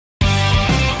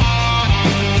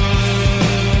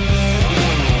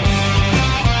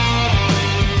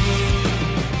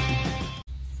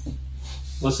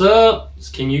What's up? It's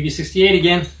King Yugi68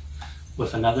 again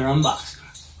with another unboxing.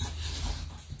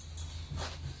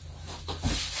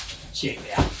 Check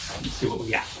it out. Let's see what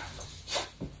we got.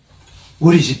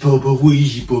 What is it, Bobo? What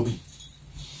is it, Bobby?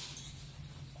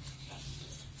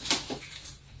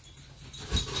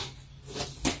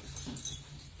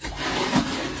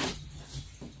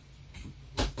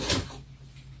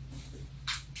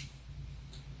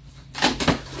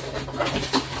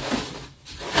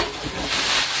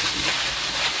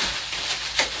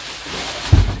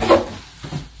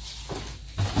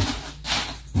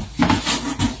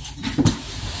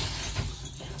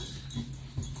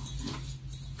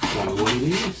 What it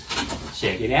is?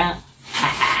 Check it out.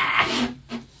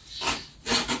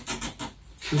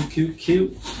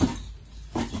 Cute.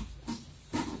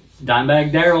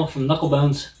 Dimebag Darrell from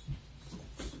KnuckleBonz.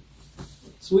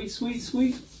 Sweet. Let's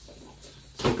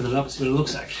open it up and see what it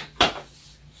looks like.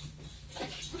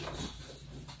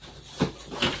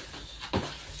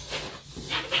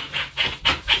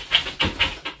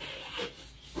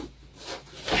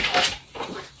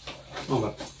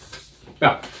 Oh,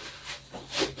 go.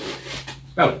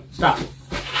 Go, stop.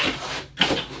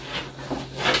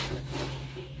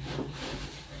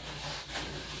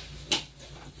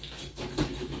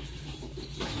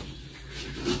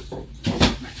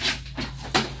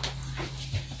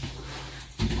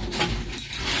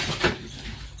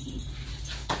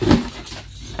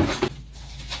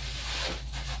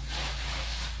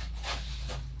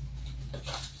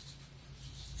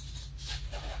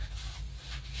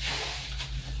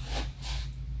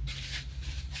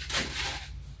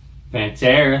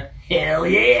 Pantera, hell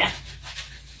yeah!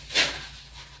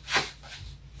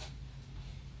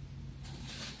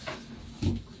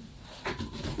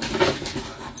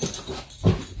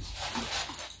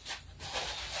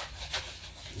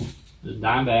 The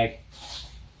Dimebag,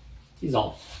 he's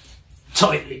all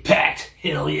tightly packed,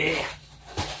 hell yeah!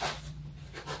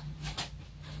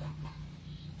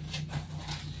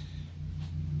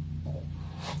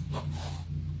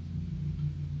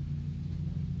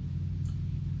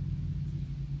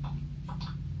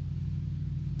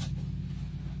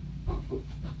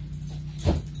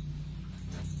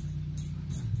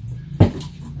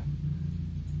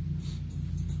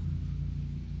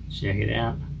 Check it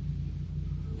out.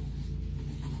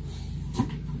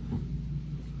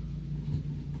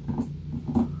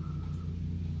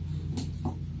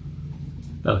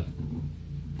 Belly.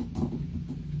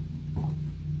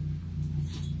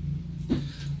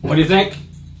 What do you think?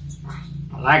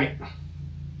 I like it.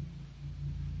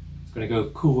 It's gonna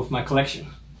go cool with my collection.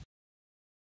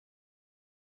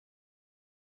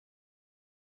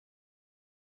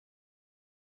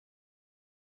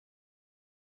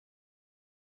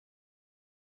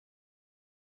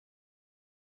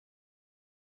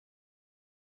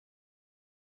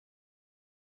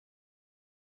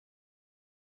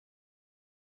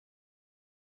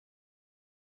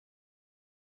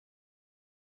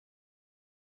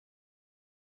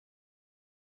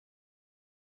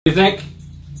 What do you think?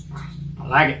 I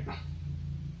like it.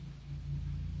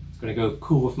 It's gonna go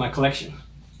cool with my collection.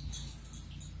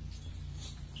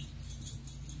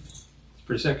 It's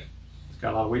pretty sick. It's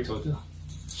got a lot of weight to it too.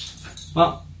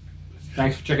 Well,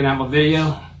 thanks for checking out my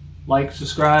video. Like,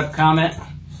 subscribe, comment.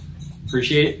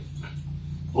 Appreciate it.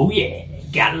 Oh yeah,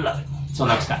 gotta love it. Until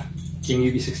next time, King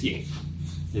Yugi68.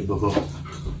 Hey, boo-boo.